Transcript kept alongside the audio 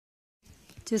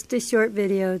Just a short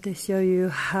video to show you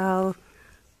how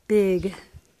big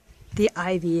the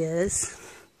ivy is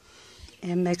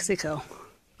in Mexico.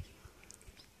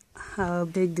 How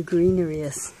big the greenery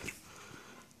is.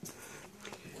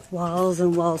 Walls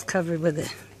and walls covered with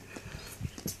it.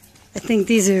 I think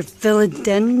these are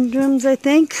philodendrons, I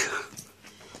think.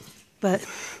 But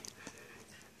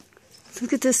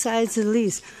look at the size of the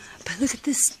leaves. But look at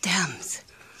the stems.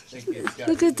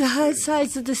 Look at the high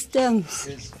size of the stems.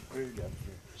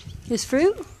 There's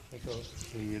fruit?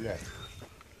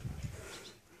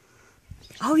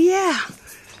 Oh yeah,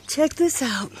 check this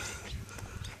out.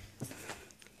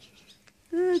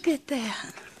 Look at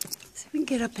that. See if we can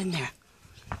get up in there.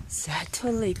 Is that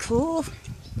totally cool?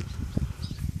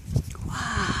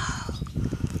 Wow.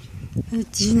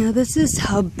 You know, this is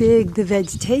how big the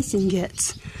vegetation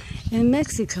gets in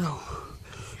Mexico.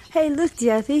 Hey, look,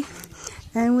 Jeffy.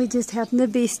 And we just happen to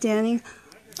be standing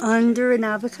under an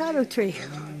avocado tree.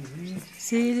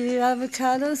 See the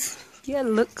avocados? You gotta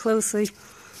look closely. See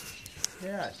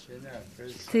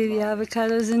the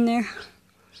avocados in there?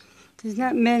 There's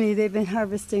not many. They've been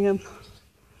harvesting them.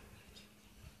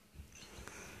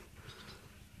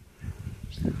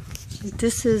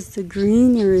 This is the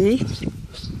greenery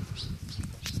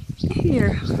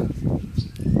here.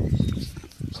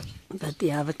 But the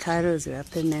avocados are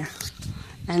up in there.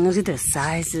 And look at the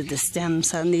size of the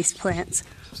stems on these plants.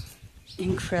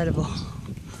 Incredible.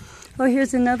 Oh,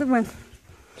 here's another one.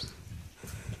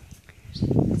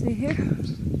 See here?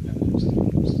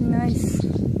 Nice.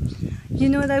 You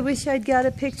know what I wish I'd got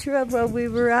a picture of while we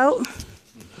were out?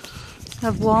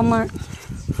 Of Walmart.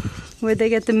 Where they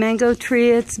get the mango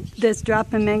tree that's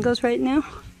dropping mangoes right now.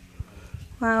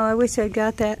 Wow, I wish I'd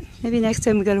got that. Maybe next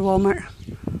time we go to Walmart.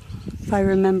 If I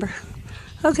remember.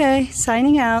 Okay,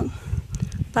 signing out.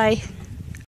 Bye.